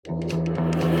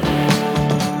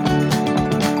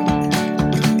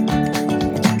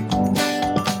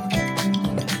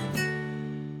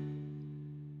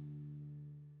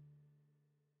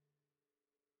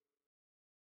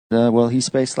well, he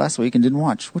spaced last week and didn't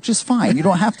watch, which is fine. You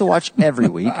don't have to watch every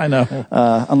week. I know.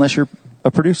 Unless you're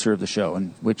a producer of the show,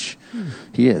 and which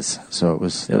he is. So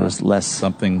there was less.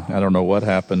 Something, I don't know what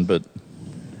happened, but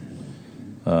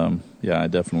I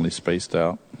definitely spaced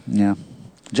out. Yeah.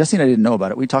 Jesse and I didn't know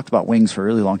about it. We talked about wings for a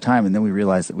really long time, and then we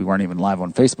realized that we weren't even live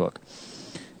on Facebook.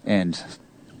 And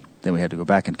then we had to go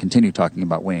back and continue talking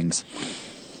about wings.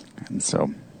 And so,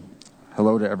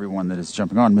 hello to everyone that is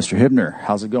jumping on. Mr. Hibner,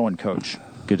 how's it going, Coach?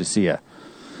 Good to see you.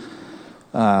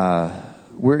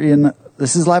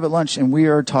 This is Live at Lunch, and we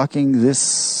are talking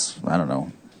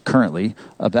currently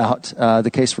about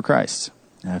The Case for Christ.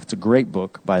 It's a great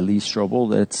book by Lee Strobel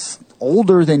that's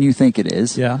older than you think it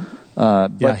is. Yeah.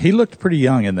 But he looked pretty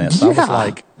young in this.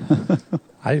 Yeah.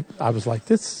 I was like,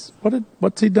 this,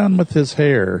 what's he done with his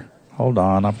hair? Hold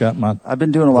on, I've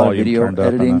been doing a lot of video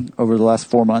editing over the last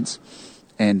 4 months,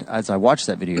 and as I watched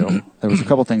that video, there was a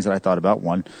couple things that I thought about.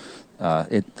 One,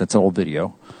 that's an old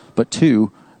video, but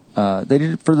two, they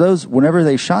did for those whenever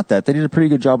they shot that, they did a pretty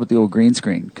good job with the old green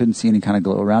screen. Couldn't see any kind of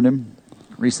glow around him.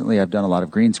 Recently, I've done a lot of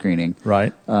green screening.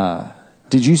 Right.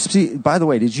 Did you see? By the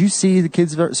way, did you see the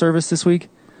kids' service this week?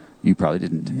 You probably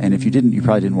didn't, and if you didn't, you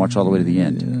probably didn't watch all the way to the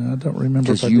end. Yeah, I don't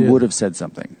remember. Because you would have said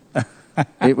something.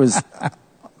 It was. I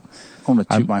want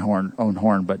to toot my own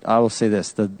horn, but I will say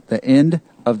this: the end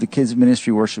of the kids'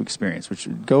 ministry worship experience, which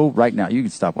would go right now. You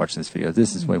can stop watching this video.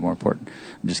 This is way more important.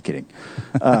 I'm just kidding.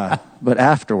 But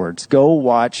afterwards, go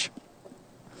watch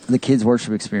the kids'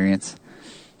 worship experience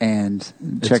and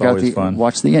check out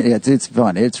watch the end. Yeah, it's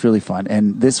fun. It's really fun.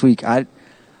 And this week,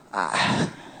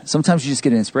 sometimes you just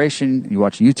get an inspiration. You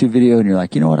watch a YouTube video, and you're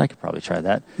like, you know what? I could probably try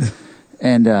that.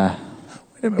 And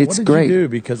it's great. What did you do?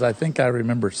 Because I think I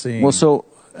remember seeing. Well, so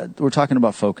we're talking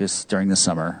about focus during the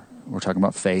summer. We're talking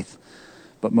about faith,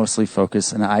 but mostly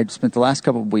focus. And I spent the last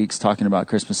couple of weeks talking about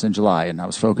Christmas in July, and I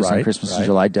was focused on Christmas in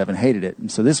July. Devin hated it. And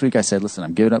so this week I said, listen,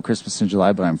 I'm giving up Christmas in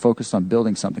July, but I'm focused on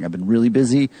building something. I've been really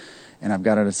busy, and I've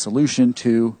got a solution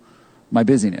to my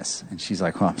busyness. And she's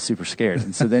like, I'm super scared.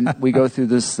 And so then we go through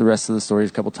the rest of the stories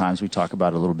a couple times. We talk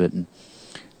about it a little bit. And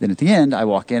then at the end, I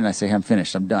walk in and I say, hey, I'm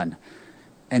finished. I'm done.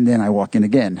 And then I walk in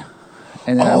again.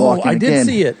 And then I walk in again. I did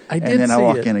see it. And then I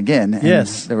walk in again. And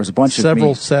yes. There was a bunch of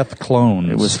several Seth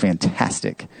clones. It was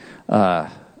fantastic. So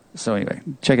anyway,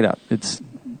 check it out.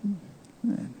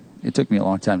 It took me a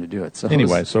long time to do it. So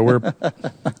anyway, so we're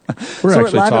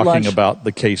actually talking about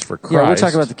The Case for Christ. Yeah, we're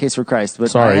talking about The Case for Christ.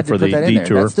 But sorry I had to for put the that in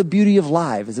detour. there. That's the beauty of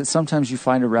live, is that sometimes you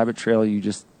find a rabbit trail, you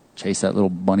just chase that little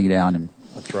bunny down. And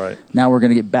that's right. Now we're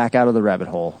going to get back out of the rabbit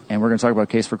hole, and we're going to talk about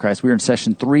Case for Christ. We're in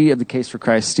session 3 of The Case for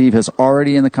Christ. Steve has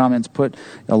already in the comments put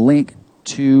a link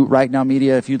to Right Now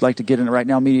Media. If you'd like to get in a Right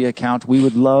Now Media account, we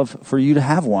would love for you to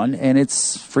have one, and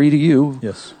it's free to you.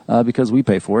 Yes. Because we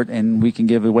pay for it, and we can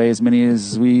give away as many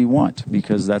as we want,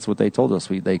 because that's what they told us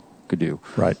they could do.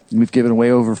 Right. And we've given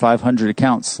away over 500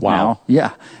 accounts now.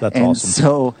 Yeah. That's and awesome.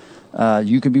 So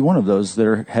you could be one of those that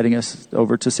are heading us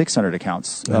over to 600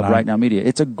 accounts of Right Now Media.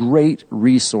 It's a great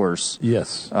resource.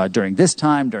 Yes. During this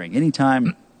time, during any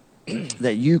time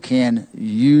that you can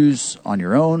use on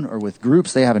your own or with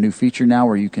groups. They have a new feature now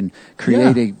where you can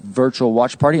create a virtual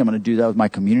watch party. I'm going to do that with my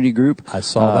community group. I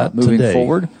saw that moving today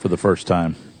forward for the first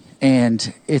time.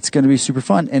 And it's going to be super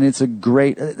fun. And it's a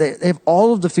great, they have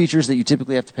all of the features that you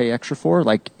typically have to pay extra for.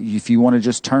 Like if you want to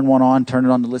just turn one on, turn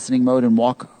it on to listening mode and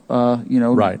walk,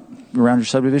 around your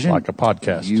subdivision. Like a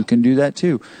podcast. You can do that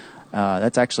too.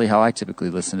 That's actually how I typically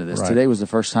listen to this. Right. Today was the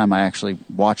first time I actually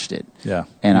watched it. Yeah.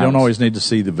 And you don't always need to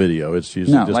see the video. It's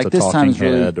usually just like a this talking time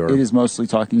head. It is mostly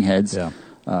talking heads. Yeah.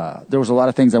 There was a lot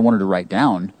of things I wanted to write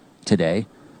down today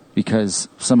because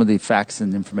some of the facts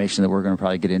and information that we're going to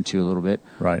probably get into a little bit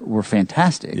were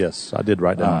fantastic. Yes, I did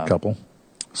write down a couple.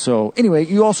 So anyway,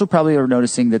 you also probably are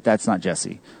noticing that that's not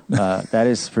Jesse. That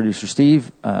is producer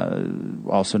Steve,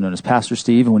 also known as Pastor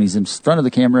Steve. And when he's in front of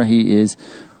the camera, he is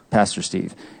Pastor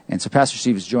Steve. And so Pastor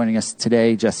Steve is joining us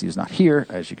today. Jesse is not here,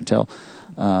 as you can tell.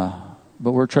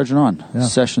 But we're trudging on. Yeah.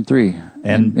 Session 3.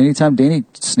 And anytime Danny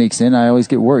sneaks in, I always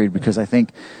get worried because I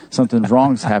think something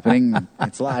wrong's happening.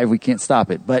 It's live. We can't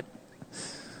stop it. But,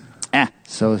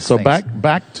 So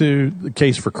back to The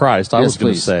Case for Christ. I was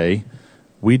going to say,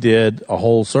 we did a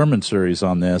whole sermon series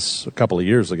on this a couple of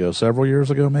years ago, several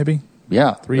years ago maybe?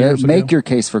 Yeah. 3 years ago. Make Your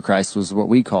Case for Christ was what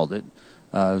we called it.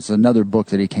 It was another book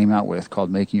that he came out with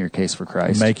called Making Your Case for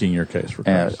Christ. Making Your Case for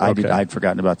Christ. I'd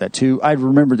forgotten about that too. I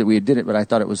remembered that we did it, but I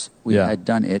thought it was we had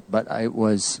done it. But I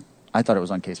thought it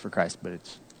was on Case for Christ, but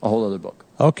it's a whole other book.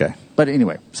 Okay. But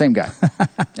anyway, same guy.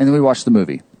 And then we watched the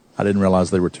movie. I didn't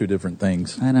realize they were two different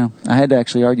things. I know. I had to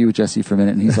actually argue with Jesse for a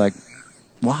minute, and he's like,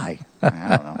 "Why?" I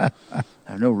don't know. I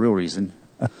have no real reason.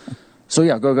 So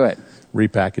yeah, go ahead.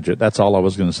 Repackage it. That's all I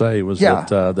was going to say was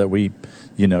that we,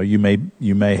 you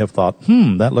may have thought,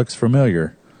 that looks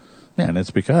familiar. Yeah. And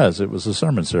it's because it was a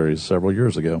sermon series several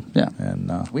years ago. Yeah.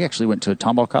 And we actually went to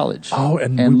Tomball College. Oh,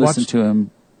 and listened to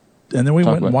him. And then we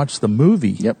went and watched the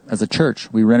movie. Yep. As a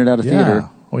church, we rented out a theater.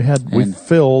 We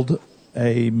filled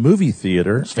a movie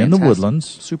theater in the Woodlands.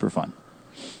 Super fun.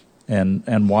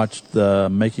 And watched the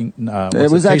making.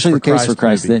 It was actually the Case for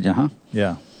Christ then,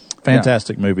 Yeah.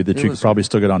 Fantastic movie that you could probably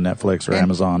still get on Netflix or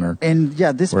Amazon or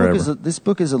this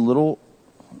book is a little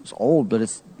it's old, but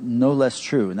it's no less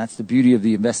true, and that's the beauty of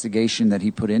the investigation that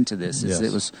he put into this. Is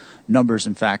It was numbers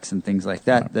and facts and things like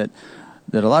that. Right.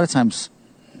 That a lot of times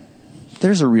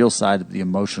there's a real side of the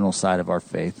emotional side of our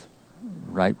faith,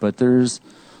 right? But there's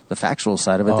the factual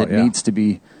side of it that needs to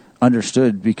be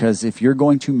understood, because if you're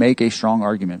going to make a strong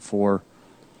argument for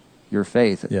your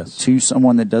faith to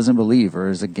someone that doesn't believe or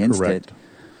is against it,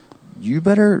 you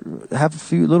better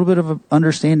have a little bit of an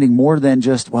understanding more than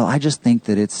just, I just think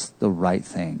that it's the right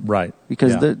thing. Right.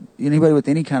 Because anybody with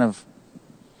any kind of,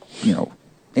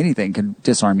 anything can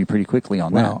disarm you pretty quickly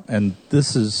on that. And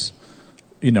this is,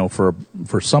 for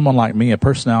someone like me, a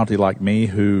personality like me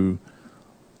who,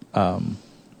 my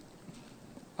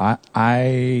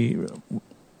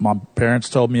parents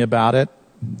told me about it.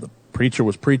 The preacher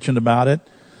was preaching about it.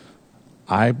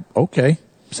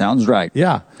 Sounds right.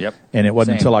 Yeah. Yep. And it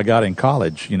wasn't until I got in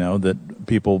college, that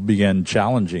people began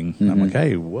challenging. Mm-hmm. I'm like,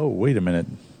 hey, whoa, wait a minute.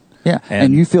 Yeah.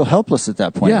 And you feel helpless at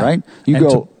that point, right?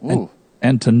 You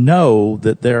and to know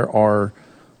that there are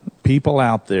people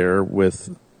out there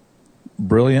with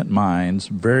brilliant minds,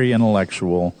 very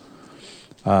intellectual,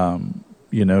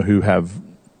 who have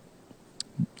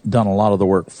done a lot of the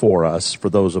work for us, for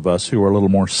those of us who are a little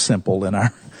more simple in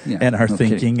our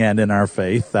thinking and in our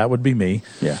faith. That would be me.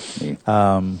 Yeah. Me.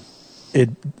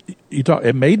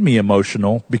 It made me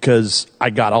emotional because I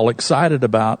got all excited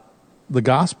about the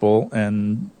gospel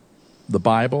and the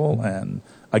Bible and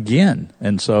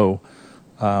so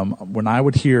when I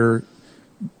would hear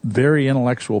very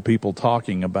intellectual people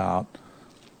talking about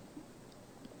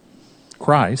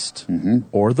Christ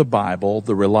or the Bible,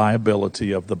 the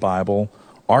reliability of the Bible,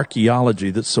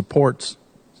 archaeology that supports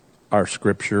our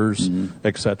scriptures,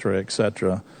 et cetera, it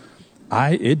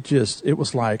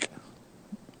was like,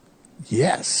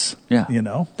 yes,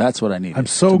 that's what I needed. I'm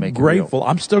so grateful.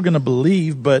 I'm still going to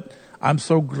believe, but I'm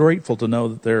so grateful to know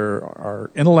that there are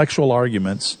intellectual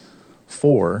arguments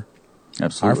for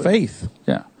our faith.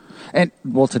 Yeah. And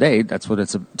today that's what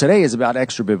today is about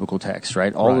extra biblical text,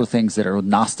 right? All the things that are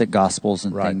Gnostic gospels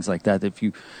and things like that. If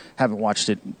you haven't watched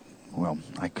it,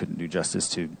 I couldn't do justice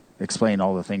to explain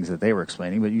all the things that they were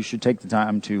explaining, but you should take the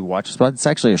time to watch it. But it's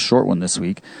actually a short one this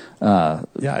week. 8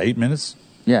 minutes.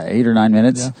 Yeah, 8 or 9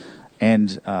 minutes. Yeah. And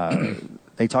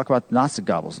they talk about the Gnostic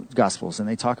gospels, and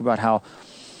they talk about how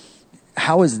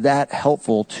is that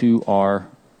helpful to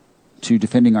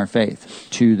defending our faith,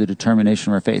 to the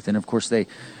determination of our faith. And of course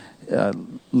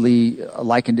Lee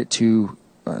likened it to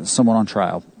someone on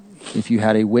trial. If you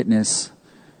had a witness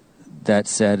that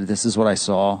said, this is what I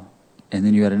saw, and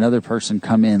then you had another person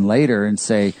come in later and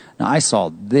say, now I saw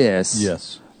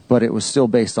this, but it was still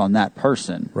based on that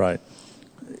person. Right.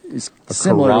 It's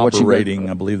similar to what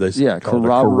I believe they say.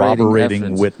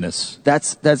 Corroborating witness.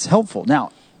 That's helpful.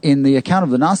 Now, in the account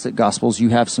of the Gnostic Gospels, you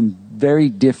have some very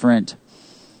different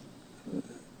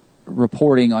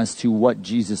reporting as to what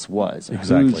Jesus was,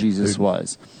 who Jesus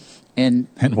was, and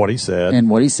what he said, and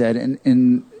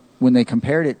when they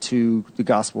compared it to the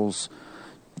Gospels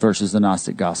versus the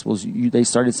Gnostic Gospels, they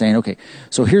started saying, okay,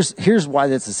 so here's why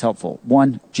this is helpful.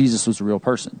 One, Jesus was a real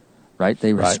person, right?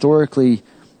 They historically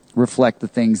reflect the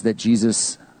things that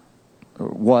Jesus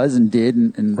was and did,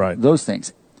 and those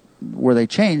things. Where they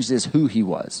changed is who he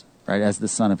was, right? As the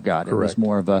Son of God. Correct. It was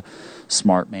more of a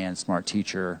smart man, smart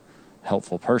teacher,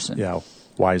 helpful person. Yeah,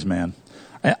 wise man.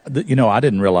 I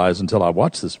didn't realize until I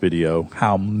watched this video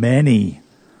how many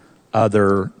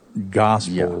other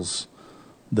gospels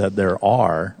that there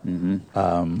are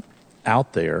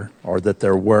out there, or that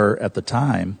there were at the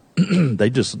time.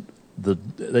 They just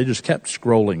kept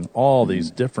scrolling all these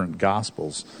different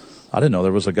gospels. I didn't know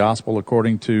there was a gospel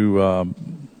according to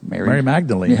Mary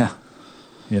Magdalene. Yeah,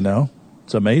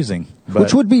 it's amazing.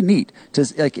 Which would be neat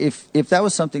to if that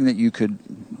was something that you could.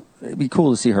 It'd be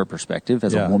cool to see her perspective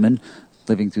as a woman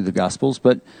living through the Gospels.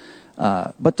 But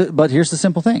here's the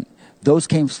simple thing: those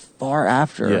came far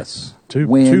after. Yes,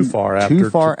 too far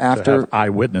after. To have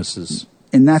eyewitnesses,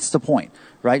 and that's the point,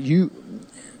 right?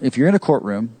 If you're in a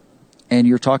courtroom and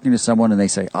you're talking to someone and they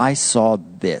say, "I saw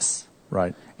this,"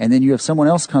 right, and then you have someone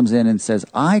else comes in and says,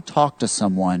 "I talked to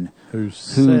someone who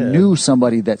knew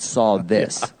somebody that saw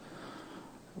this."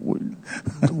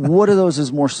 what of those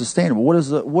is more sustainable?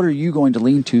 What are you going to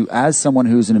lean to as someone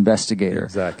who's an investigator?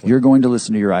 Exactly. You're going to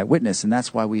listen to your eyewitness, and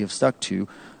that's why we have stuck to,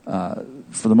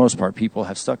 for the most part, people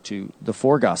have stuck to the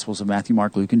four Gospels of Matthew,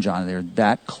 Mark, Luke, and John. They're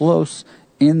that close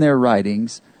in their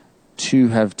writings to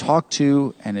have talked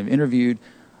to and have interviewed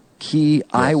key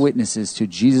eyewitnesses to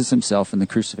Jesus himself and the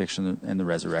crucifixion and the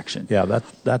resurrection. Yeah,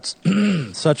 that's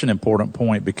such an important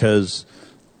point, because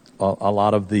a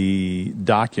lot of the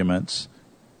documents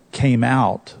came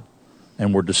out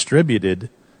and were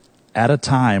distributed at a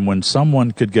time when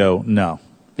someone could go, no,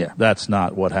 that's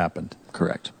not what happened.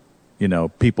 Correct. You know,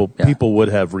 people would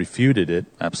have refuted it.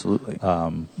 Absolutely.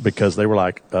 Because they were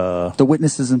like, the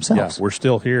witnesses themselves. Yeah, we're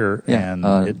still here, and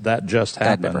that just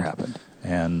happened. That never happened.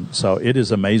 And so it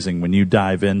is amazing when you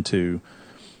dive into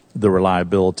the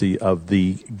reliability of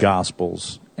the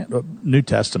Gospels, New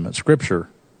Testament, Scripture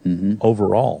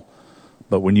overall.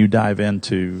 But when you dive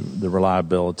into the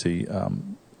reliability,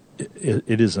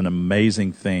 it is an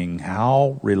amazing thing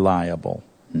how reliable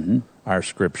our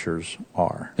Scriptures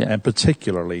are, and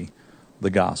particularly the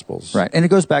Gospels. Right. And it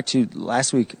goes back to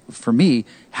last week, for me,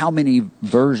 how many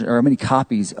versions or how many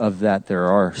copies of that there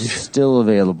are still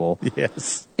available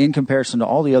in comparison to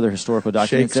all the other historical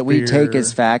documents that we take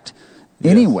as fact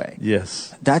anyway.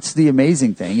 Yes. That's the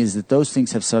amazing thing, is that those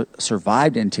things have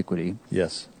survived antiquity.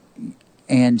 Yes.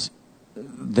 And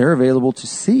they're available to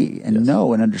see and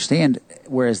know and understand,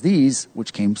 whereas these,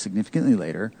 which came significantly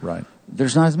later,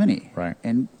 there's not as many. Right.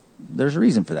 And there's a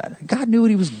reason for that. God knew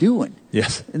what he was doing.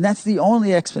 Yes. And that's the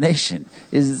only explanation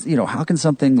is, how can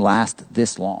something last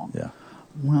this long? Yeah.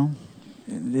 Well,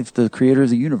 if the creator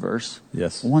of the universe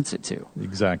wants it to.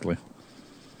 Exactly.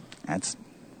 That's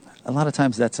a lot of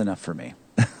times that's enough for me.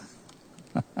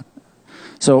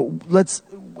 So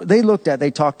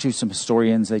they talked to some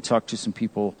historians, they talked to some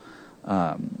people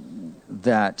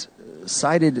that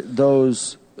cited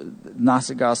those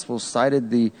Gnostic Gospels,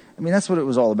 that's what it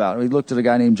was all about. We looked at a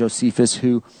guy named Josephus,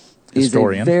 who is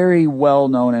a very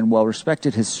well-known and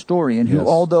well-respected historian,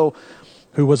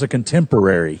 who was a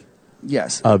contemporary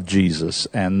of Jesus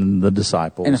and the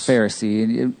disciples. And a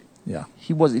Pharisee.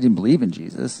 He didn't believe in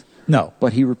Jesus. No.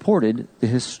 But he reported the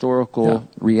historical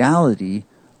reality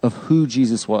of who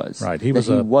Jesus was. Right. He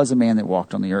was a man that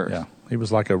walked on the earth. Yeah. He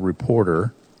was like a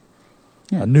reporter,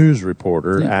 a news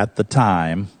reporter at the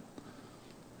time,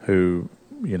 who,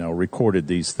 recorded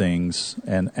these things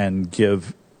and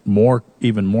give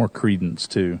even more credence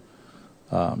to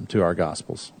our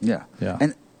Gospels. Yeah. Yeah.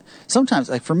 And sometimes,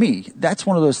 like for me, that's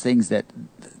one of those things that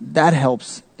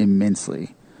helps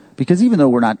immensely, because even though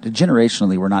we're not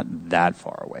that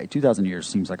far away. 2,000 years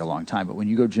seems like a long time, but when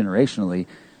you go generationally,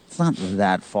 it's not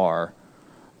that far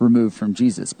removed from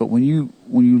Jesus. But when you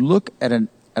look at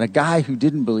a guy who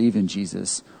didn't believe in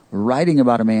Jesus writing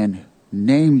about a man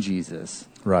named Jesus,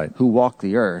 who walked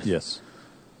the earth,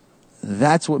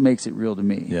 that's what makes it real to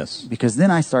me. Yes. Because then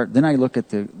I look at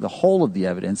the whole of the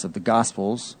evidence of the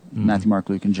Gospels, Matthew, Mark,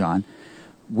 Luke, and John,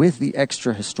 with the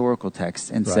extra historical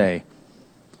text, and say,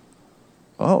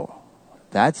 oh,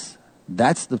 that's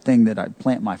the thing that I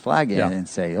plant my flag in and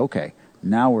say, okay,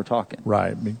 now we're talking.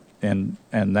 Right. And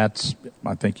that's,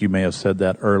 I think you may have said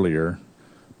that earlier,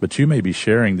 but you may be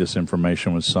sharing this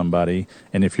information with somebody,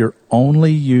 and if you're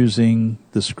only using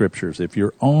the Scriptures, if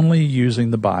you're only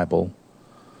using the Bible,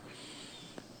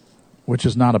 which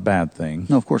is not a bad thing.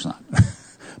 No, of course not.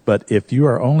 But if you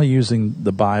are only using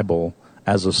the Bible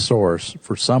as a source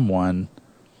for someone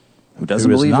who is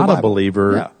not a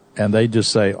believer, and they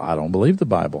just say, I don't believe the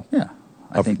Bible. Yeah.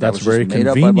 I think that's very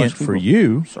convenient for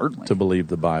you to believe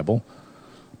the Bible.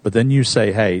 But then you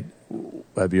say, hey,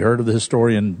 have you heard of the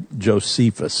historian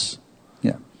Josephus?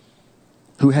 Yeah.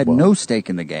 Who had no stake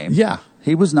in the game. Yeah.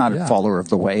 He was not a follower of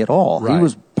the way at all. Right. He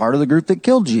was part of the group that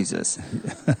killed Jesus.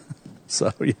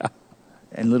 So, yeah.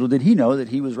 And little did he know that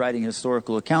he was writing a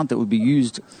historical account that would be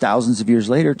used thousands of years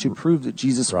later to prove that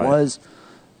Jesus was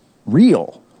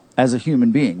real as a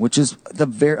human being, which is a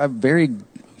very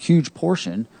huge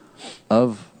portion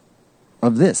of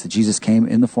this. That Jesus came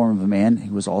in the form of a man. He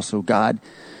was also God.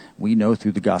 We know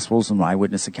through the Gospels and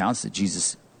eyewitness accounts that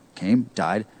Jesus came,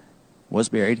 died, was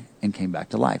buried, and came back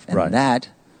to life. And that,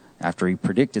 after he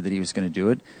predicted that he was going to do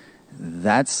it,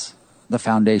 that's the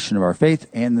foundation of our faith.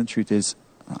 And the truth is,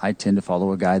 I tend to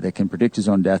follow a guy that can predict his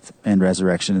own death and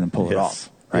resurrection and then pull it off.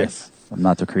 Right? Yes. I'm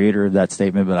not the creator of that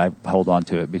statement, but I hold on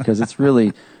to it because it's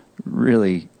really,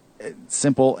 really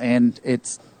simple and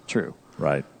it's true.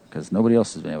 Right. Because nobody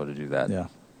else has been able to do that. Yeah.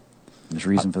 There's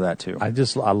reason for that, too.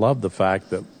 I love the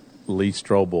fact that Lee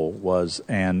Strobel was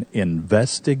an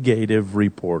investigative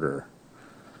reporter.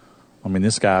 I mean,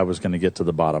 this guy was going to get to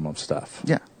the bottom of stuff.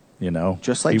 Yeah.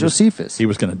 Just like Josephus. He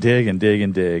was going to dig and dig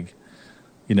and dig,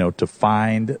 to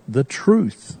find the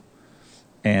truth.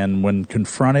 And when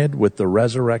confronted with the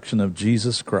resurrection of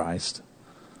Jesus Christ,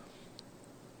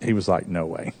 he was like, no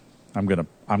way. I'm going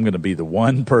to be the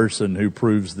one person who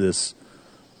proves this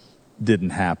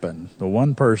didn't happen. The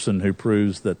one person who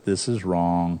proves that this is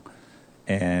wrong,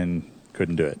 and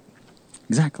couldn't do it.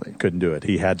 Exactly. Couldn't do it.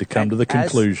 He had to come to the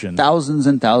conclusion. Thousands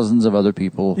and thousands of other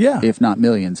people, Yeah. if not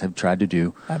millions, have tried to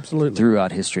do Absolutely.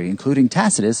 throughout history, including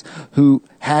Tacitus, who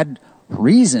had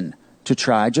reason to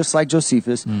try, just like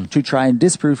Josephus, to try and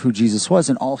disprove who Jesus was.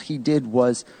 And all he did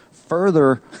was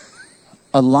further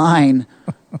align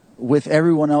with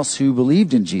everyone else who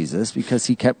believed in Jesus, because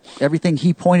he kept everything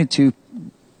he pointed to,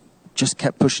 just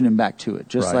kept pushing him back to it,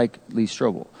 just Right. like Lee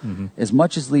Strobel. As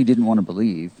much as Lee didn't want to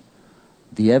believe,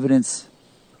 the evidence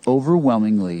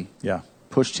overwhelmingly Yeah.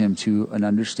 pushed him to an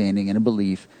understanding and a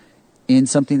belief in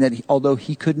something that, although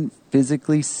he couldn't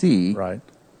physically see, Right.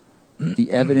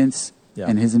 the evidence Yeah.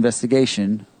 and his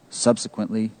investigation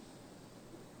subsequently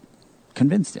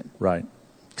convinced him. Right.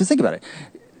 Because think about it.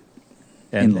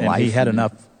 And In life he had and-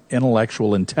 enough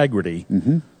intellectual integrity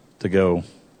to go,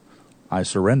 I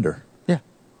surrender. Yeah,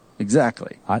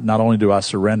 exactly. Not only do I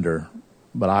surrender,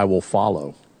 but I will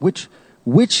follow. Which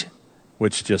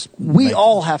Which just we makes-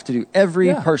 all have to do. Every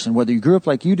Yeah. person, whether you grew up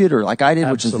like you did or like I did,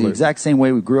 which is the Absolutely. exact same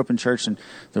way. We grew up in church, and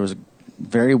there was a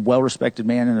very well-respected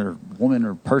man or woman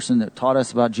or person that taught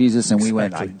us about Jesus, and we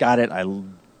went, I Exactly. got it, I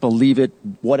believe it,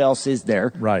 what else is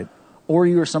there? Right. Or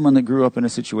you were someone that grew up in a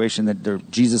situation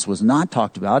that Jesus was not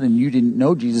talked about, and you didn't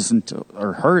know Jesus until,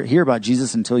 or hear about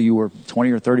Jesus until you were 20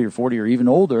 or 30 or 40 or even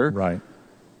older, Right.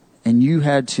 and you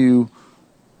had to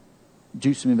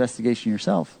do some investigation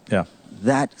yourself. Yeah.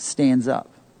 That stands up.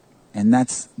 And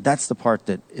that's the part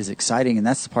that is exciting, and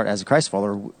that's the part, as a Christ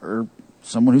follower or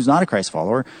someone who's not a Christ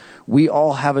follower, we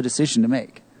all have a decision to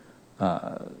make.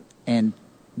 And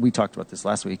we talked about this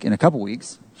last week. In a couple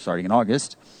weeks, starting in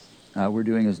August, we're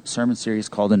doing a sermon series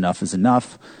called Enough is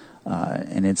Enough,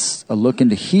 and it's a look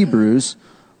into Hebrews.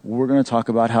 We're going to talk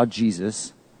about how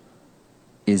Jesus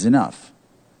is enough.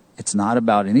 It's not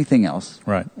about anything else,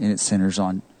 Right. and it centers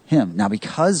on him. Now,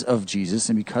 because of Jesus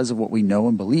and because of what we know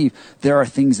and believe, there are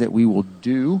things that we will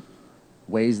do,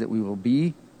 ways that we will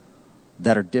be,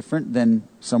 that are different than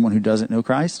someone who doesn't know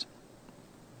Christ.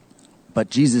 But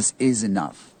Jesus is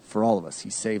enough for all of us. He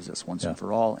saves us once and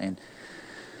for all. And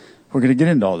we're going to get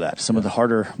into all that. Some of the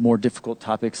harder, more difficult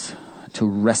topics to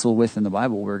wrestle with in the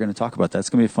Bible, we're going to talk about that. It's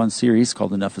going to be a fun series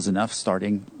called Enough is Enough,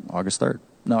 starting August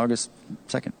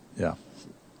 2nd. Yeah.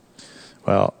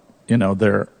 Well,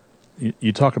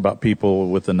 you talk about people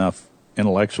with enough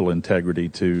intellectual integrity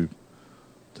to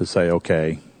say,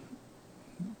 okay,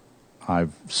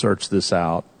 I've searched this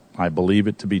out, I believe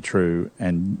it to be true,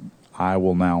 and I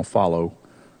will now follow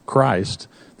Christ.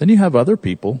 Then you have other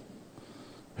people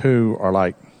who are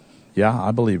like, yeah,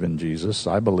 I believe in Jesus,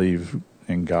 I believe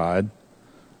in God,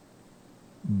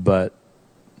 but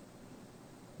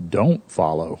don't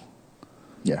follow.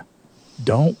 Yeah.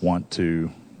 Don't want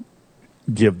to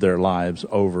give their lives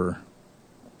over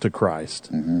to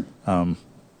Christ.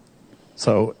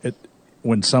 So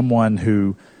when someone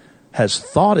who has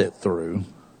thought it through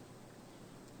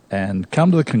and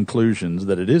come to the conclusions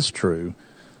that it is true,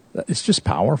 it's just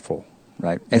powerful.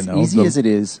 Right. As easy as it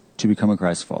is to become a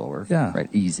Christ follower. Yeah. Right.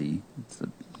 Easy. It's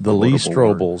The Lee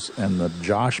quotable word. Strobels and the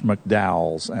Josh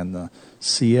McDowells and the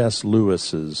C.S.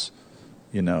 Lewises,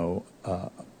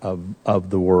 of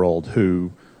the world,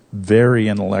 who very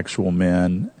intellectual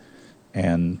men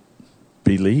and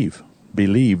believed,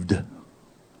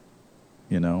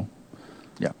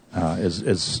 Yeah.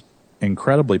 is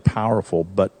incredibly powerful.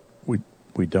 But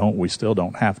we still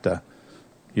don't have to.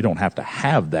 You don't have to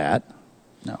have that.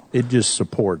 No. It just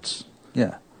supports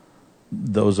Yeah.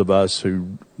 those of us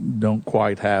who don't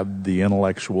quite have the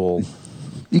intellectual.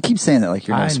 You keep saying that like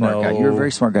you're not I a smart guy. know. You're a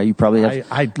very smart guy. You probably have,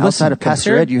 Listen, outside of Pastor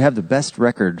compared- Ed, you have the best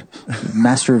record,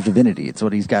 Master of Divinity. It's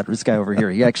what he's got. This guy over here,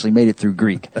 he actually made it through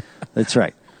Greek. That's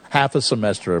right. Half a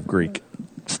semester of Greek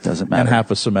It doesn't matter. and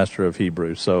half a semester of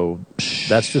Hebrew. So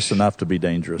that's just enough to be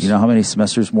dangerous. You know how many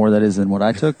semesters more that is than what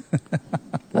I took?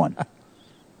 One.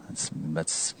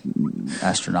 That's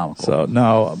astronomical. So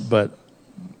no, but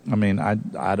I mean, I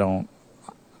don't.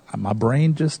 My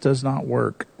brain just does not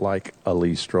work like a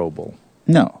Lee Strobel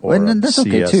no, or and a that's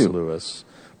okay C.S. too. Lewis.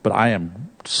 But I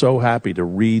am so happy to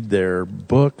read their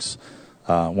books.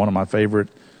 One of my favorite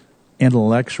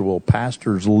intellectual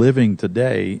pastors living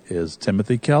today is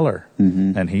Timothy Keller,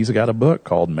 and he's got a book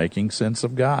called Making Sense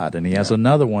of God, and he has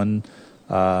another one.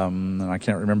 And I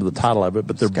can't remember the title of it,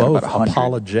 but they're got both about 100.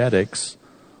 apologetics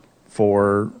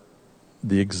for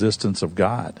the existence of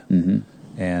God.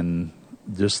 And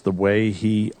just the way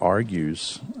he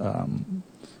argues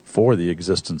for the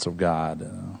existence of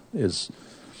God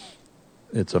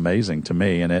it's amazing to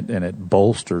me, and it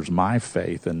bolsters my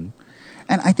faith. And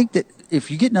I think that if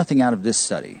you get nothing out of this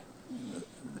study,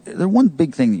 the one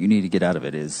big thing that you need to get out of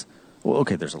it is, well,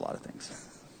 okay, there's a lot of things.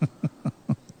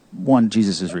 One,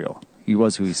 Jesus is real. He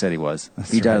was who he said he was.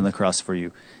 He died on the cross for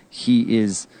you. He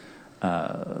is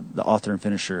the author and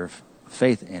finisher of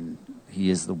faith, and he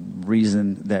is the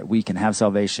reason that we can have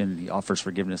salvation. He offers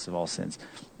forgiveness of all sins.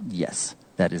 Yes,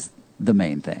 that is the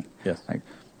main thing. Yes. Right?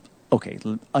 Okay,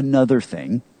 another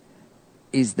thing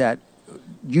is that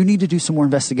you need to do some more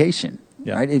investigation.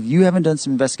 Yeah. Right? If you haven't done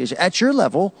some investigation at your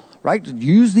level, right?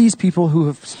 Use these people who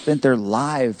have spent their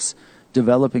lives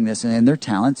developing this and their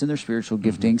talents and their spiritual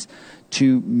giftings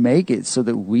to make it so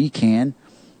that we can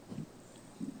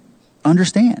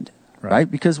understand, right?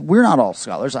 Because we're not all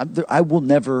scholars. I will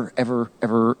never, ever,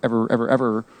 ever, ever, ever,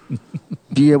 ever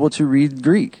be able to read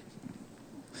Greek.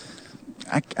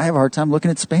 I have a hard time looking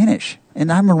at Spanish,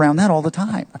 and I'm around that all the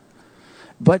time.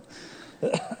 But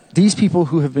these people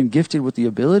who have been gifted with the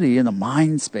ability and the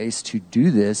mind space to do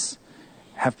this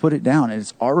have put it down, and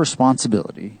it's our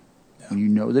responsibility, when you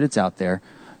know that it's out there,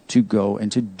 to go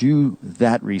and to do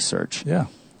that research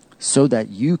so that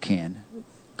you can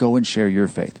go and share your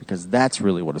faith, because that's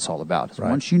really what it's all about. Right.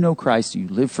 Once you know Christ, you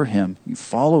live for him, you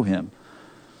follow him,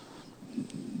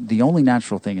 the only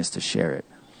natural thing is to share it.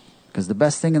 Because the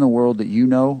best thing in the world that you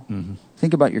know,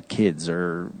 think about your kids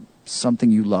or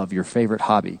something you love, your favorite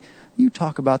hobby. You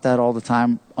talk about that all the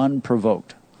time,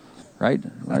 unprovoked, right?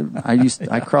 I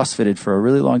CrossFitted for a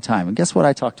really long time, and guess what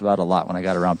I talked about a lot when I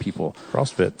got around people?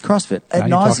 CrossFit. Ad nauseam.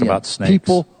 Now you talk about snakes.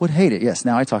 People would hate it. Yes,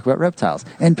 now I talk about reptiles,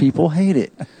 and people hate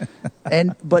it.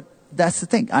 But that's the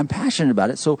thing. I'm passionate about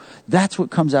it, so that's what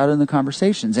comes out in the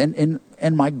conversations.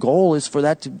 And my goal is for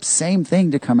that same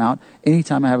thing to come out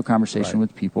anytime I have a conversation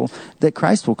with people, that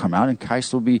Christ will come out and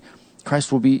Christ will be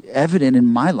evident in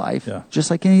my life, just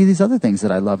like any of these other things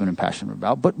that I love and am passionate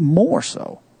about, but more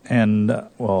so. And,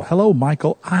 hello,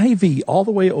 Michael Ivy, all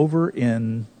the way over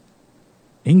in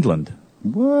England.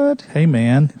 What? Hey,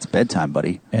 man. It's bedtime,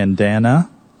 buddy. And Dana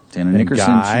Nickerson,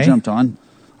 Guy. she jumped on.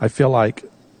 I feel like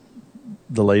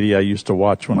the lady I used to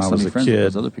watch when I was a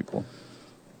kid, other people.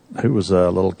 who was a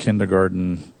little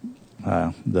kindergarten,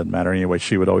 doesn't matter anyway,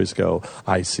 she would always go,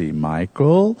 I see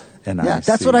Michael, and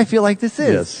that's what I feel like this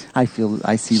is. Yes. I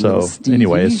see little Stevie.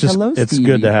 Anyway, it's Stevie.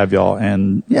 good to have y'all.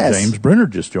 And James Brenner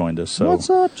just joined us. So what's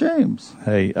up, James?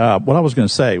 Hey, what I was going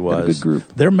to say was, good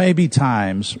group. There may be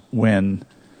times when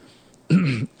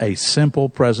a simple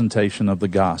presentation of the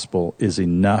gospel is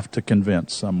enough to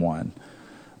convince someone.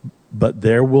 But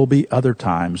there will be other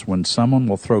times when someone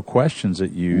will throw questions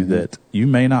at you that you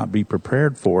may not be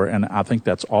prepared for. And I think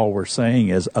that's all we're saying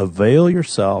is avail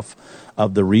yourself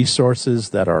of the resources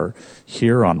that are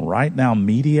here on Right Now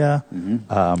Media.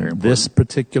 This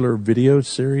particular video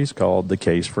series called The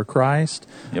Case for Christ.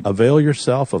 Avail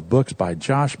yourself of books by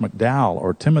Josh McDowell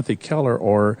or Timothy Keller,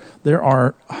 or there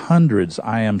are hundreds,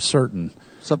 I am certain,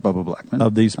 What's up, Bubba Blackman?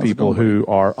 of these people who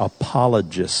are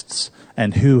apologists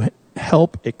and who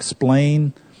help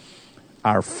explain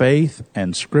our faith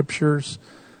and scriptures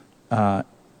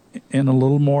in a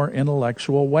little more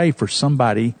intellectual way for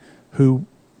somebody who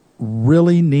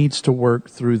really needs to work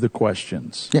through the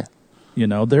questions. Yeah. You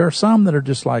know, there are some that are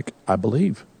just like, I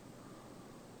believe.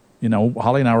 You know,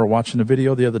 Holly and I were watching a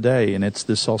video the other day, and it's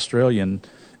this Australian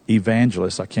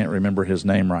evangelist. I can't remember his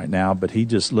name right now, but he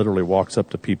just literally walks up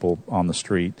to people on the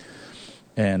street.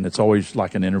 And it's always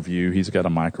like an interview. He's got a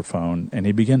microphone, and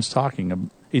he begins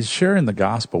talking. He's sharing the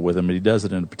gospel with them, and he does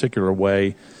it in a particular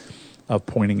way of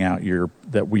pointing out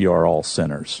that we are all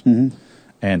sinners.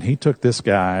 And he took this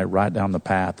guy right down the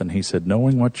path, and he said,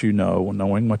 knowing what you know,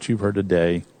 knowing what you've heard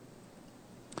today,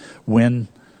 when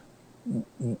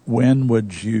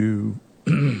would you,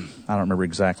 I don't remember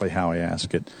exactly how he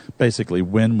asked it, basically,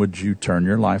 when would you turn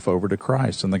your life over to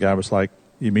Christ? And the guy was like,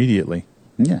 immediately.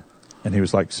 Yeah. And he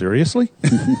was like, seriously?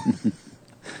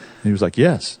 He was like,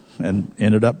 yes. And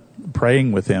ended up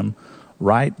praying with him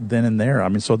right then and there. I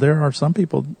mean, so there are some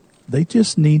people, they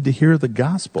just need to hear the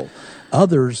gospel.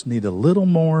 Others need a little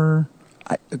more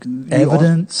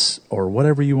evidence or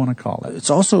whatever you want to call it.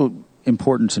 It's also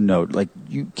important to note, like,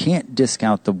 you can't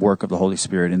discount the work of the Holy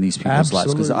Spirit in these people's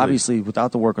lives. Because obviously,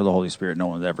 without the work of the Holy Spirit, no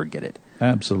one would ever get it.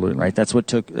 Absolutely. Right? That's what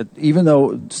took, even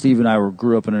though Steve and I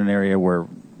grew up in an area where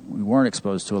we weren't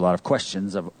exposed to a lot of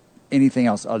questions of anything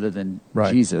else other than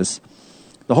Jesus,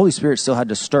 the Holy Spirit still had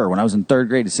to stir. When I was in third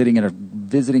grade sitting in a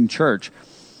visiting church,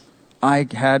 I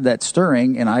had that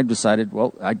stirring, and I decided,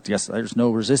 well, I guess there's no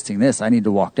resisting this. I need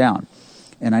to walk down,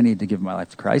 and I need to give my life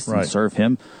to Christ and serve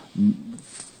Him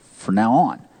from now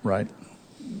on. Right.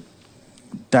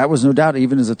 That was no doubt,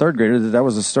 even as a third grader, that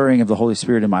was a stirring of the Holy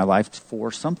Spirit in my life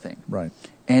for something. Right.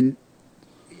 And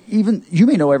even you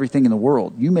may know everything in the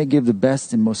world. You may give the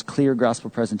best and most clear gospel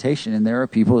presentation, and there are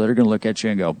people that are going to look at you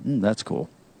and go, that's cool.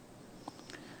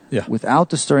 Yeah.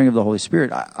 Without the stirring of the Holy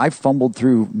Spirit, I fumbled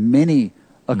through many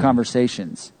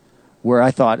conversations where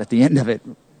I thought at the end of it,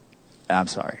 I'm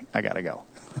sorry, I got to go.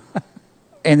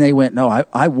 And they went, no,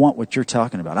 I want what you're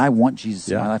talking about. I want Jesus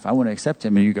in my life. I want to accept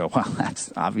Him. And you go, well,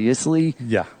 that's obviously,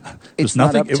 It was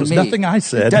nothing I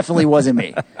said. It definitely wasn't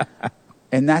me.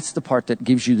 And that's the part that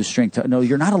gives you the strength to know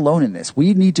you're not alone in this.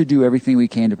 We need to do everything we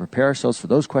can to prepare ourselves for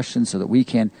those questions so that we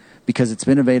can, because it's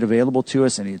been made available to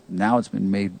us, and now it's been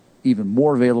made even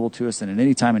more available to us than at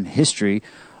any time in history,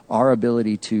 our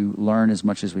ability to learn as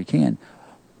much as we can.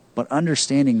 But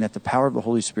understanding that the power of the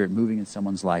Holy Spirit moving in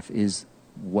someone's life is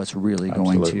what's really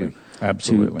going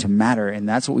to matter. And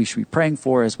that's what we should be praying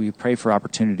for as we pray for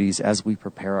opportunities, as we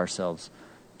prepare ourselves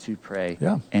to pray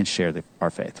and share our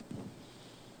faith.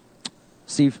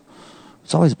 Steve,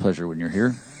 it's always a pleasure when you're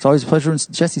here. It's always a pleasure when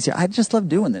Jesse's here. I just love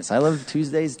doing this. I love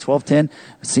Tuesdays, 12:10,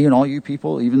 seeing all you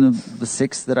people, even the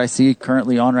 6 that I see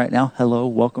currently on right now. Hello,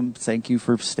 welcome. Thank you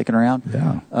for sticking around.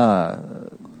 Yeah.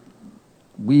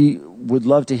 We would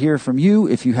love to hear from you.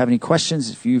 If you have any questions,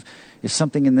 if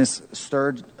something in this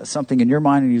stirred something in your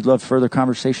mind and you'd love further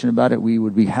conversation about it, we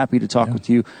would be happy to talk with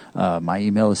you. My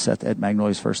email is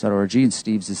seth@magnoliasfirst.org, and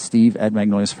Steve's is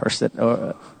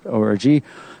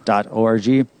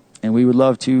steve@magnoliasfirst.org. And we would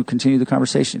love to continue the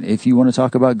conversation. If you want to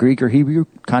talk about Greek or Hebrew,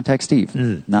 contact Steve.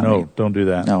 Not me. Don't do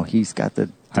that. No, he's got the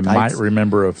I might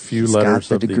remember a few letters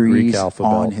of the Greek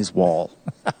alphabet on his wall.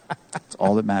 That's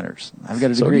all that matters. I've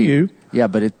got a degree. So do you. Yeah,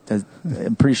 but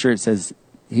I'm pretty sure it says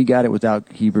he got it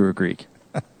without Hebrew or Greek.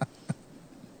 They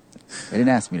didn't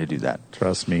ask me to do that.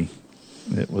 Trust me,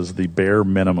 it was the bare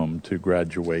minimum to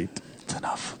graduate. It's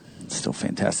enough. It's still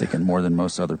fantastic and more than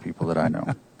most other people that I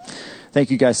know. Thank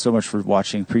you guys so much for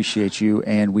watching. Appreciate you.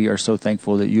 And we are so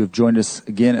thankful that you have joined us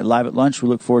again at Live at Lunch. We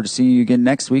look forward to seeing you again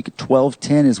next week at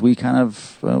 12:10 as we kind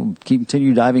of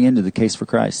continue diving into the case for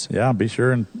Christ. Yeah, be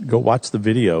sure and go watch the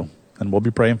video, and we'll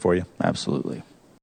be praying for you. Absolutely.